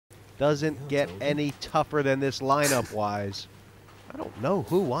doesn't get any tougher than this lineup-wise. I don't know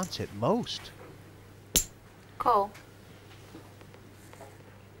who wants it most. Call.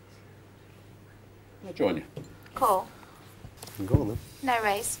 I'll join you. Call. I'm going then. No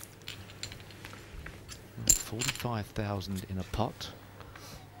raise. 45,000 in a pot.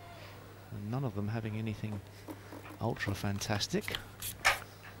 And none of them having anything ultra fantastic.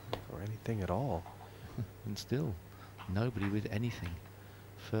 Or anything at all. And still, nobody with anything.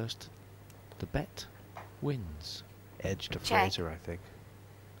 First, the bet wins. Edge to Check. Frazer, I think.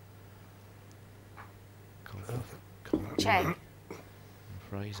 Check.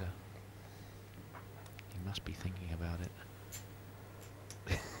 Frazer. He must be thinking about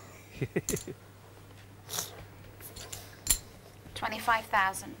it.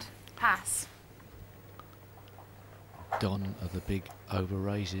 25,000. Pass. Don are the big over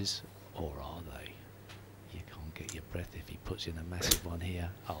raises, or are they? You can't get your breath if he puts in a massive one here.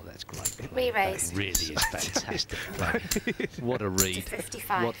 Oh, that's great. Play. Re-raise. That really is fantastic play. What a read.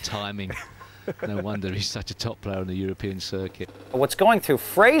 55. What timing. No wonder he's such a top player on the European circuit. What's going through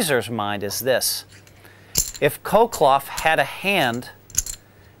Frazer's mind is this. If Colclough had a hand,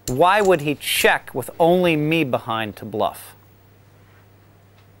 why would he check with only me behind to bluff?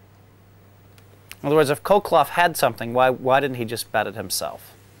 In other words, if Colclough had something, why didn't he just bet it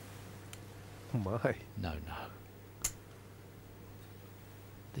himself? Oh my. No.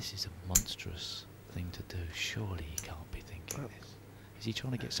 This is a monstrous thing to do. Surely he can't be thinking this. Is he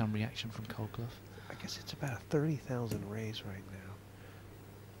trying to get some reaction from Colclough? I guess it's about a 30,000 raise right now.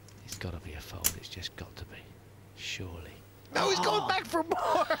 It's got to be a fold. It's just got to be. Surely. No, he's going back for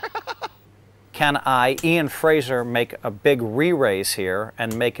more. Can I, Ian Frazer, make a big re-raise here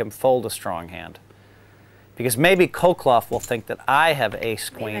and make him fold a strong hand? Because maybe Colclough will think that I have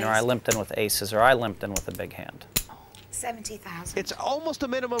ace-queen, or I limped in with aces, or I limped in with a big hand. 70,000. It's almost a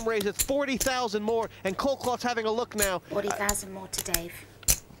minimum raise. It's 40,000 more, and Colclough's having a look now. 40,000 more to Dave.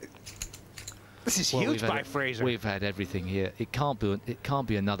 This is Well, huge by Frazer. We've had everything here. It can't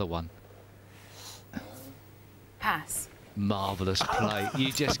be another one. Pass. Marvelous play.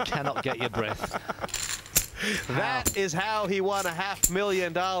 You just cannot get your breath. That is how he won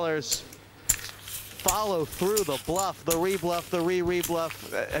 $500,000. Follow through the bluff, the rebluff, the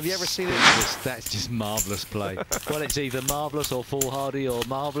re-rebluff. Have you ever seen it? That's just marvellous play. Well, it's either marvellous or foolhardy, or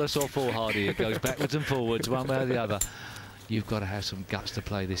marvellous or foolhardy. It goes backwards and forwards, one way or the other. You've got to have some guts to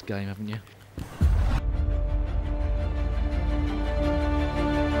play this game, haven't you?